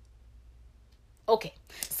 Okay.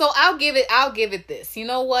 So I'll give it this. You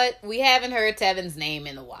know what? We haven't heard Tevin's name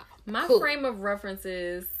in a while. My frame of reference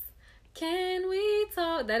is Can We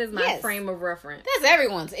Talk? That is my frame of reference. That's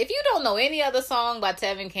everyone's. If you don't know any other song by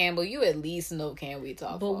Tevin Campbell, you at least know Can We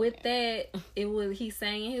Talk. But with that, he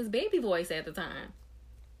sang in his baby voice at the time.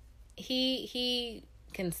 He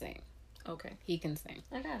can sing. Okay. He can sing.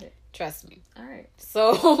 I got it. Trust me. All right.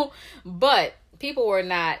 So, but people were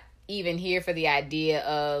not even here for the idea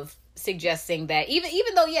of suggesting that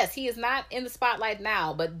even though, yes, he is not in the spotlight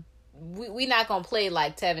now, but we not gonna play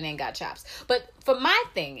like Tevin ain't got chops. But for my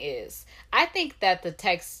thing is, I think that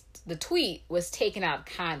the tweet was taken out of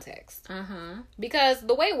context. Because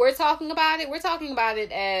the way we're talking about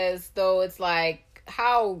it as though it's like,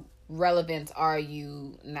 how relevant are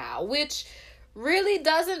you now? Which really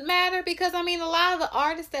doesn't matter, because I mean, a lot of the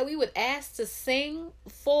artists that we would ask to sing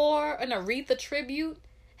for an Aretha tribute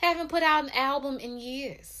haven't put out an album in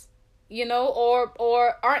years, you know,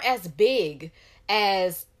 or aren't as big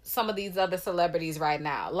as some of these other celebrities right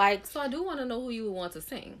now. Like, so I do want to know who you would want to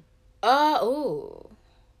sing.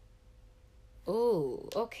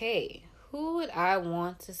 Okay. Who would I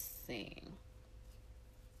want to sing?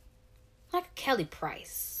 Like Kelly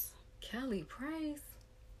Price. Kelly Price.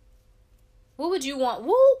 What would you want?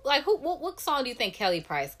 What song do you think Kelly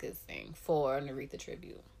Price could sing for an Aretha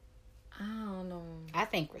tribute? I don't know. I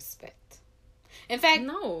think Respect. In fact,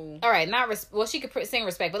 no. All right, well, she could sing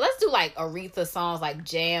Respect, but let's do like Aretha songs, like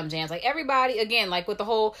jams, like everybody again, like with the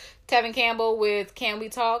whole Tevin Campbell with Can We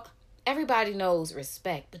Talk. Everybody knows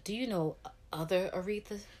Respect, but do you know other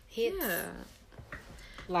Aretha hits? Yeah.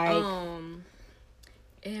 Like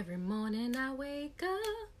every morning I wake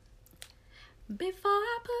up. Before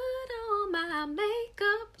I put on my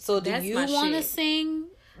makeup. So do you want to sing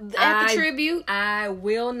at the tribute? I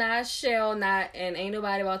will not, shall not, and ain't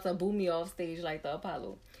nobody about to boo me off stage like the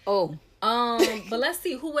Apollo. Oh. But let's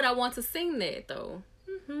see, who would I want to sing that though?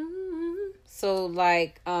 So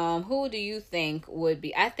like, who do you think would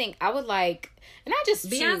be? I think I would like, and I just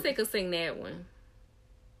Beyonce could sing that one.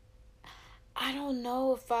 I don't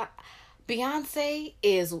know if Beyonce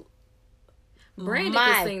is. Brandy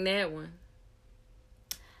could sing that one.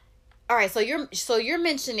 All right, so you're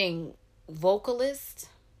mentioning vocalists.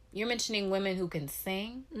 You're mentioning women who can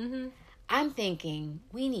sing. Mm-hmm. I'm thinking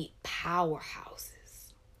we need powerhouses.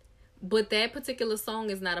 But that particular song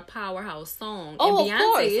is not a powerhouse song. Oh, and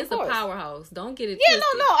Beyonce is a powerhouse. Don't get it twisted.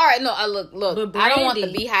 twisted. No. All right, no. Look. But Brandy, I don't want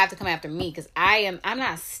the Beehive to come after me because I'm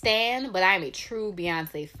not a stan, but I am a true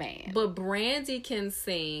Beyonce fan. But Brandy can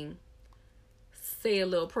sing "Say a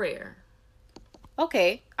Little Prayer."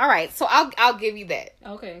 Okay. All right. So I'll give you that.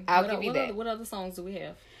 Okay. I'll give you that. What other songs do we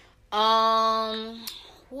have?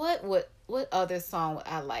 What other song would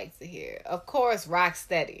I like to hear? Of course,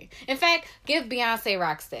 Rocksteady. In fact, give Beyonce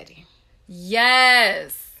Rocksteady.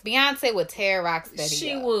 Yes. Beyonce would tear Rocksteady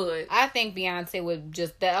She up. would. I think Beyonce would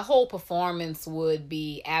that whole performance would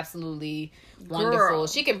be absolutely wonderful. Girl.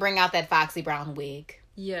 She can bring out that Foxy Brown wig.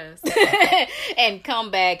 Yes. And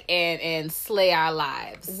come back and slay our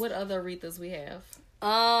lives. What other Arethas we have?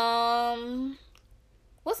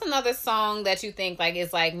 What's another song that you think like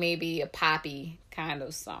is like maybe a poppy kind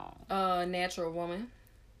of song? Natural Woman.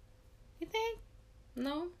 You think?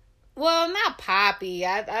 No. Well, not poppy.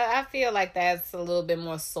 I feel like that's a little bit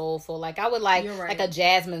more soulful. Like I would like like a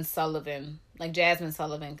Jasmine Sullivan. Like Jasmine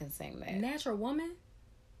Sullivan can sing that. Natural Woman?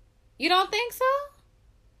 You don't think so?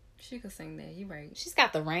 She could sing that. You're right. She's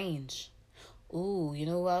got the range. Ooh, you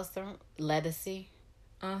know who else? Ledisi.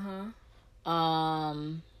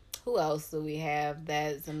 Who else do we have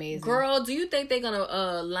that's amazing? Girl, do you think they're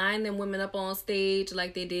gonna line them women up on stage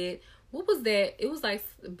like they did? What was that? It was like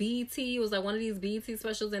BET. It was like one of these BET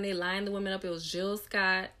specials, and they lined the women up. It was Jill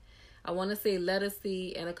Scott, I want to say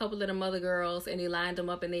Ledisi, and a couple of them other girls, and they lined them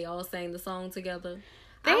up and they all sang the song together.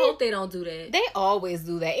 I hope they don't do that. They always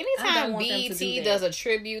do that. I don't Anytime want them to BET do that. does a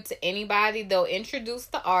tribute to anybody, they'll introduce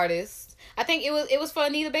the artist. I think it was for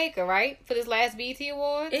Anita Baker, right? For this last BET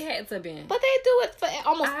Awards. It had to be. But they do it for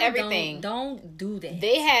almost I everything. Don't do that.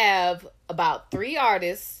 They have about 3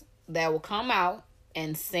 artists that will come out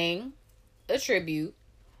and sing a tribute,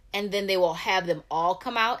 and then they will have them all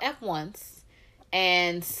come out at once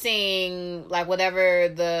and sing like whatever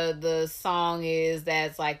the song is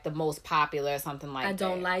that's like the most popular or something like that. I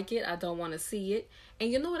don't like it. I don't want to see it.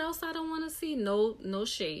 And you know what else I don't want to see? No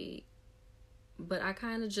shade. But I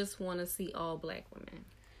kind of just want to see all black women.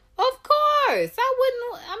 Of course.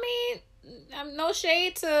 No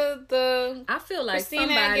shade to the I feel like Christina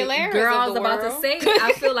somebody, Aguilera's girls of the about world. to say it.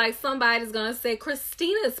 I feel like somebody's going to say,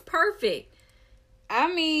 Christina's perfect.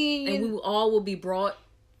 I mean... And we all will be brought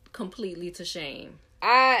completely to shame.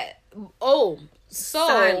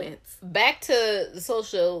 Silence. Back to the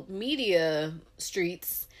social media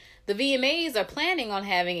streets, the VMAs are planning on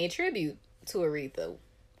having a tribute to Aretha.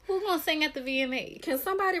 Who's gonna sing at the VMAs? Can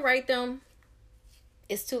somebody write them?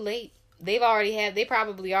 It's too late. They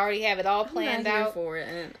probably already have it all planned I'm not here out for it,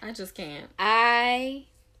 and I just can't. I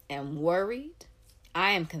am worried.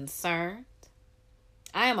 I am concerned.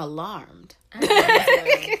 I am alarmed.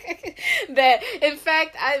 That in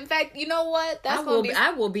fact, you know what?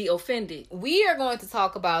 I will be offended. We are going to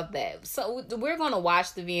talk about that. So we're going to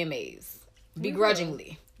watch the VMAs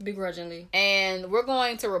begrudgingly, and we're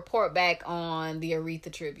going to report back on the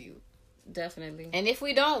Aretha tribute. Definitely. And if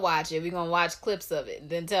we don't watch it, we're gonna watch clips of it and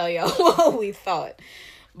then tell y'all what we thought.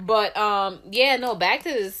 But back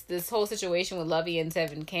to this whole situation with Lovey and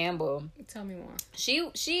Tevin Campbell. Tell me more.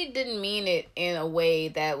 She didn't mean it in a way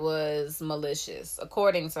that was malicious,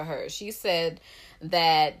 according to her. She said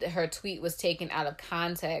that her tweet was taken out of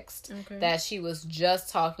context, that she was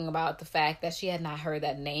just talking about the fact that she had not heard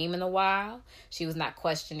that name in a while. She was not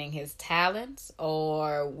questioning his talents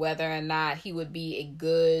or whether or not he would be a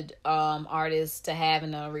good artist to have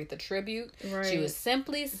in an Aretha tribute. Right. She was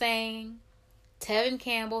simply saying Tevin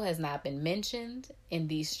Campbell has not been mentioned in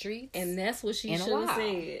these streets. And that's what she should have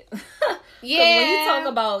said. Yeah. When you talk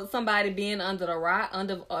about somebody being under a rock,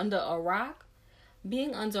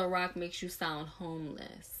 being under a rock makes you sound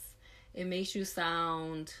homeless. It makes you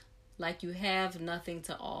sound like you have nothing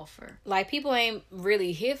to offer. Like people ain't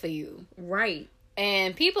really here for you. Right.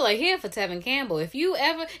 And people are here for Tevin Campbell. If you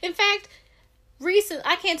ever, in fact,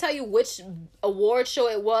 I can't tell you which award show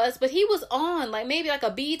it was, but he was on maybe a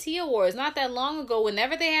BET Awards not that long ago.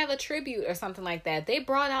 Whenever they have a tribute or something like that, they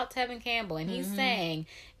brought out Tevin Campbell and he sang,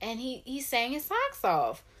 and he sang his socks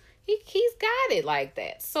off. He's got it like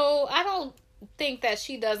that. So I don't think that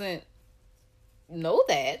she doesn't know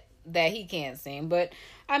that he can't sing, but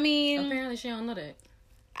I mean, apparently she don't know that.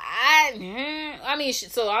 I'm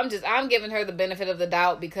giving her the benefit of the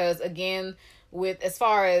doubt because again,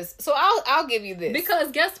 I'll give you this.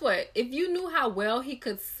 Because guess what? If you knew how well he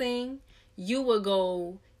could sing, you would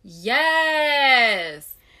go,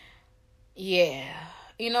 yes. Yeah.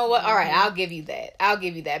 You know what? All right, I'll give you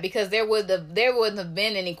that because there wouldn't have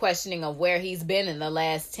been any questioning of where he's been in the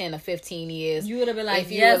last 10 or 15 years. You would have been like,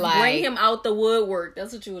 yes, bring him out the woodwork.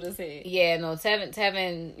 That's what you would have said. Yeah, no,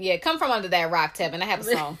 Tevin, yeah, come from under that rock, Tevin. I have a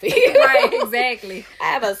song for you. Right, exactly.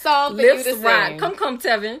 I have a song for Lips you to rock. sing. Come,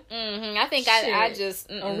 Tevin. I think I just...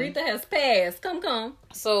 Aretha has passed. Come.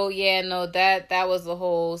 So, yeah, no, that was the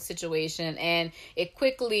whole situation. And it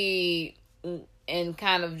quickly... and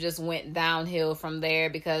kind of just went downhill from there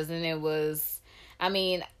because then it was, I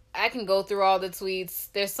can go through all the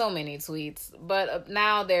tweets. There's so many tweets, but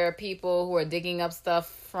now there are people who are digging up stuff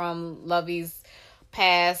from Lovey's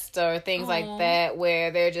past or things like that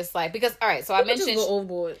where they're just like, because, all right, so I mentioned,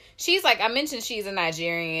 she's like, I mentioned she's a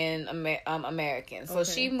Nigerian American. So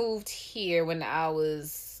she moved here when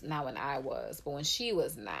she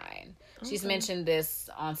was 9. She's mentioned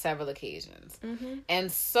this on several occasions.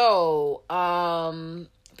 And so,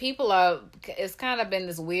 it's kind of been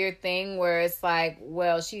this weird thing where it's like,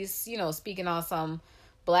 well, she's, speaking on some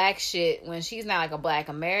black shit when she's not like a black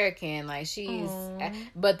American, like she's,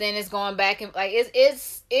 but then it's going back and like, it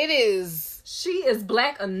is. She is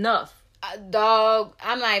black enough. Dog,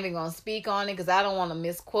 I'm not even gonna speak on it because I don't want to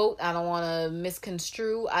misquote. I don't want to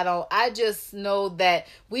misconstrue. I just know that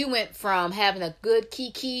we went from having a good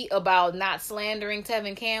kiki about not slandering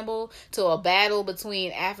Tevin Campbell to a battle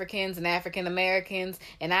between Africans and African Americans,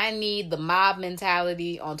 and I need the mob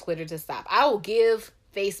mentality on Twitter to stop. I will give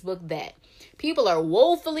Facebook that. People are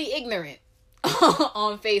woefully ignorant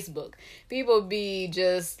on Facebook. People be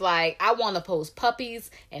just like, I want to post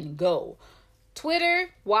puppies and go. Twitter,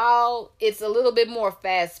 while it's a little bit more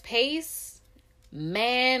fast-paced,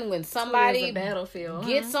 Man, when somebody a battlefield,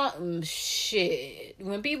 gets on shit,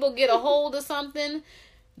 when people get a hold of something,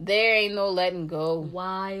 there ain't no letting go.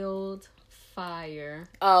 Wild fire.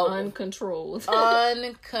 Uncontrolled.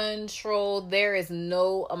 Uncontrolled. There is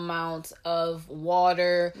no amount of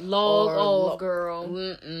water. Log off, girl.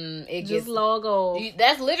 It just log off.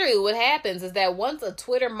 That's literally what happens, is that once a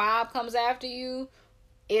Twitter mob comes after you,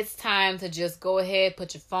 it's time to just go ahead,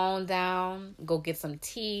 put your phone down, go get some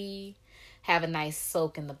tea, have a nice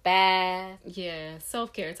soak in the bath. Yeah,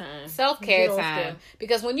 self-care time. Self-care time.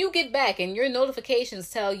 Because when you get back and your notifications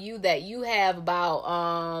tell you that you have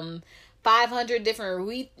about 500 different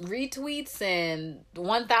retweets and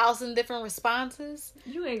 1,000 different responses,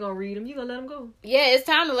 you ain't gonna read them. You gonna let them go. Yeah, it's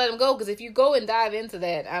time to let them go, because if you go and dive into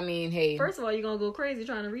that, I mean, hey. First of all, you're gonna go crazy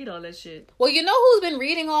trying to read all that shit. Well, you know who's been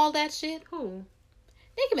reading all that shit? Who?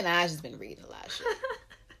 Nicki Minaj has been reading a lot of shit.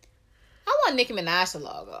 I want Nicki Minaj to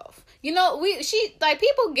log off. You know,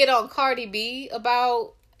 people get on Cardi B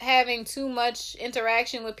about having too much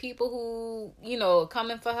interaction with people who, you know,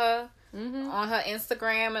 coming for her on her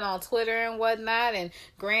Instagram and on Twitter and whatnot. And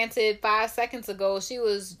granted, 5 seconds ago, she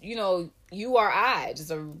was, you know, you or I,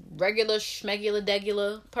 just a regular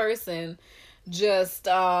schmegula-degula person. Just,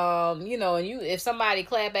 you know, and if somebody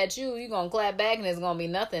clap at you, you gonna clap back and it's gonna be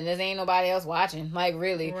nothing. There ain't nobody else watching, like,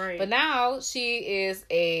 really. Right. But now she is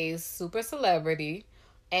a super celebrity,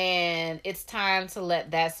 and it's time to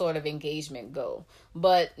let that sort of engagement go.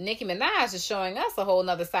 But Nicki Minaj is showing us a whole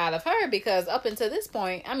nother side of her, because up until this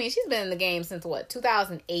point, I mean, she's been in the game since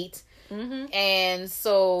 2008. And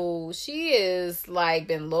so she is like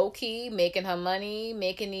been low key making her money,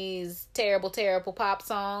 making these terrible pop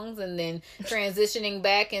songs, and then transitioning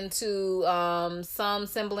back into some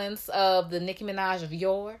semblance of the Nicki Minaj of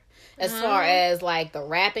yore. As far as like the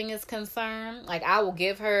rapping is concerned, like, I will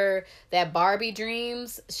give her that Barbie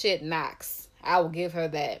Dreams shit knocks. I will give her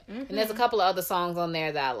that. And there's a couple of other songs on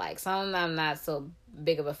there that I like. Some I'm not so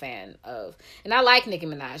big of a fan of. And I like Nicki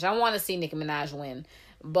Minaj. I want to see Nicki Minaj win.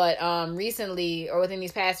 But recently, or within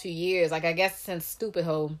these past few years, like, I guess since Stupid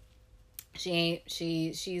Ho,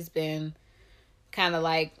 she's been kind of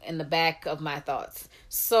like in the back of my thoughts.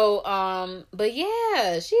 So, but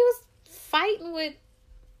yeah, she was fighting with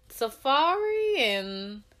Safari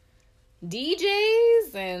and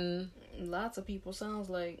DJs and lots of people. Sounds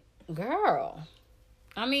like, girl.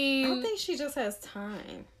 I mean, I don't think she just has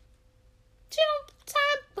time. She don't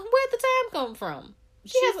time. Where'd the time come from?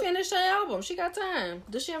 She finished her album. She got time.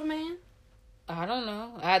 Does she have a man? I don't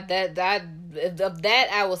know. Of that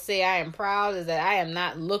I will say I am proud, is that I am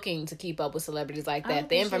not looking to keep up with celebrities like that.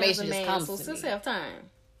 The information just comes to me. So sis have time.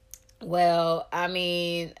 Well, I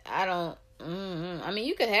mean, I don't. I mean,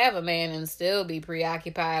 you could have a man and still be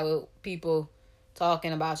preoccupied with people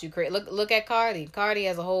talking about you. Look at Cardi. Cardi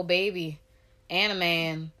has a whole baby and a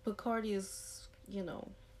man. But Cardi is, you know.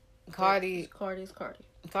 Cardi is Cardi.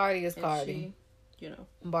 Cardi is Cardi. She, you know.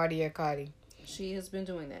 Bartier Cardi. She has been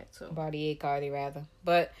doing that, so. Bartier Cardi, rather.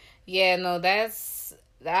 But, yeah, no, that's...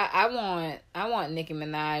 I want Nicki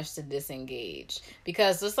Minaj to disengage,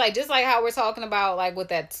 because just like how we're talking about, like, with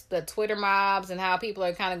the Twitter mobs and how people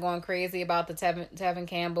are kind of going crazy about the Tevin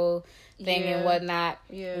Campbell thing and whatnot.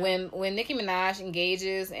 Yeah. When Nicki Minaj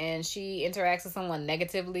engages and she interacts with someone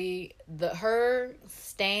negatively, her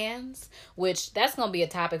stands, which that's gonna be a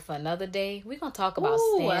topic for another day. We're gonna talk about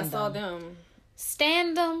standum. I saw them.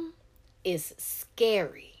 Standum is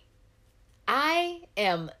scary. I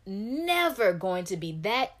am never going to be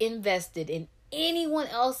that invested in anyone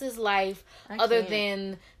else's life other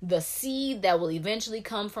than the seed that will eventually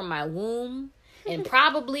come from my womb, and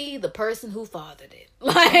probably the person who fathered it.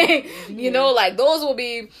 Like, you know, like, those will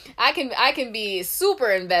be, I can be super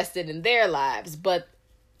invested in their lives, but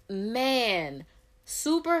man,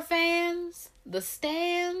 super fans, the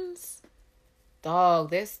stands,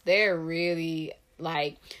 dog, they're really...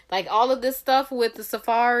 Like all of this stuff with the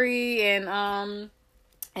Safari and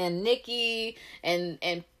Nicki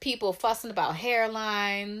and people fussing about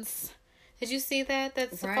hairlines. Did you see that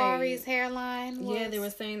Safari's hairline was? Yeah, they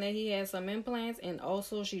were saying that he had some implants, and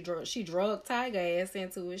also she drug Tyga ass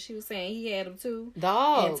into it. She was saying he had them too.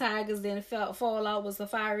 Dog. And Tyga's didn't fall out with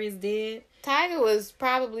Safari's dead. Tyga was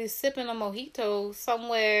probably sipping a mojito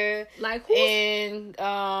somewhere, like, in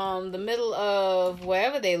the middle of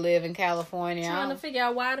wherever they live in California. Trying to figure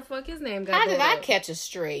out why the fuck his name got. How did I catch a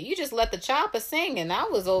stray? You just let the chopper sing, and I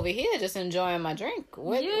was over here just enjoying my drink.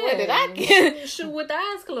 What did I get? Shoot with the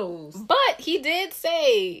eyes closed. But he did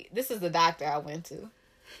say, this is the doctor I went to.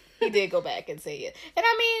 He did go back and say it. And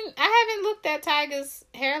I mean, I haven't looked at Tyga's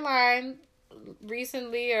hairline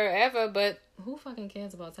recently or ever, but who fucking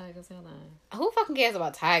cares about Tyga's hairline? Who fucking cares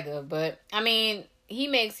about Tyga? But I mean, he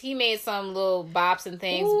made some little bops and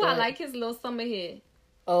things. Ooh, but... I like his little summer hit.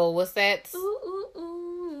 Oh, what's that?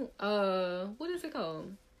 Ooh. What is it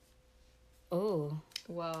called? Ooh.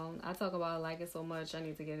 Well, I talk about I like it so much. I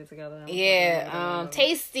need to get it together.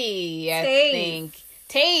 Tasty. I think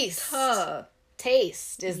Taste.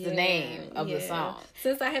 Taste is the name of the song.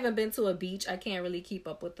 Since I haven't been to a beach, I can't really keep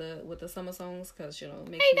up with the summer songs because you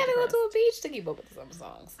gotta go to a beach to keep up with the summer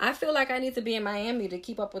songs. I feel like I need to be in Miami to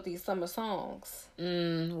keep up with these summer songs.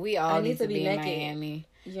 We all need to be in Miami.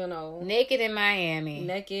 You know, naked in Miami.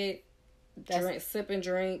 Naked, sipping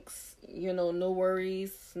drinks. You know, no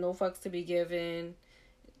worries, no fucks to be given.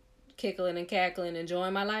 Kickling and cackling,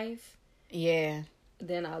 enjoying my life. Yeah.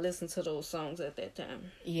 Then I'll listen to those songs at that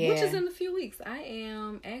time. Yeah. Which is in a few weeks. I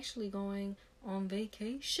am actually going on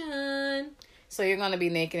vacation. So you're going to be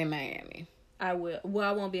naked in Miami? I will. Well,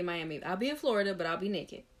 I won't be in Miami. I'll be in Florida, but I'll be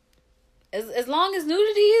naked. As long as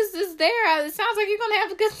nudity is there, it sounds like you're going to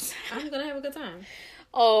have a good time. I'm going to have a good time.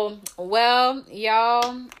 Oh, well,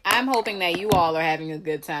 y'all, I'm hoping that you all are having a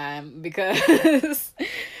good time because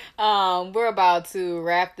we're about to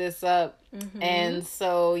wrap this up. Mm-hmm. And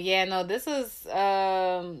so, this is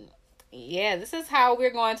how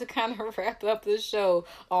we're going to kind of wrap up this show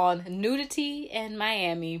on nudity in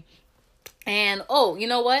Miami. And, you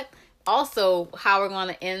know what? Also, how we're going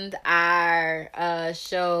to end our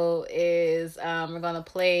show is we're going to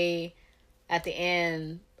play at the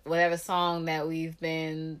end whatever song that we've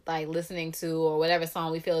been like listening to or whatever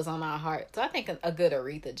song we feel is on our heart. So I think a good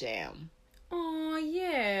Aretha jam. Oh,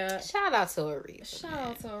 yeah. Shout out to Aretha. Shout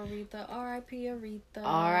out to Aretha. R.I.P. Aretha.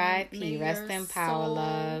 R.I.P. Rest in power,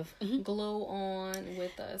 love. Glow on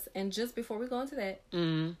with us. And just before we go into that,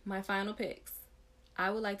 my final picks. I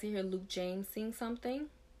would like to hear Luke James sing something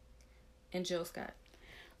and Jill Scott.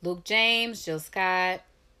 Luke James, Jill Scott.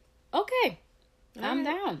 Okay. I'm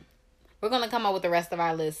down. We're going to come up with the rest of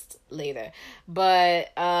our list later.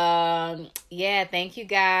 But, thank you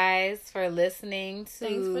guys for listening to...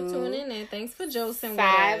 Thanks for tuning in. Thanks for Josing with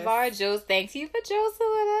Sidebar us. Josing. Thank you for Josing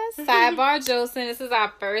with us. Sidebar Josing. This is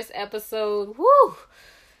our first episode. Woo!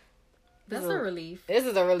 That's a relief. This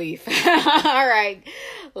is a relief. All right.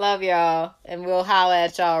 Love y'all. And we'll holler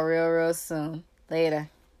at y'all real, real soon. Later.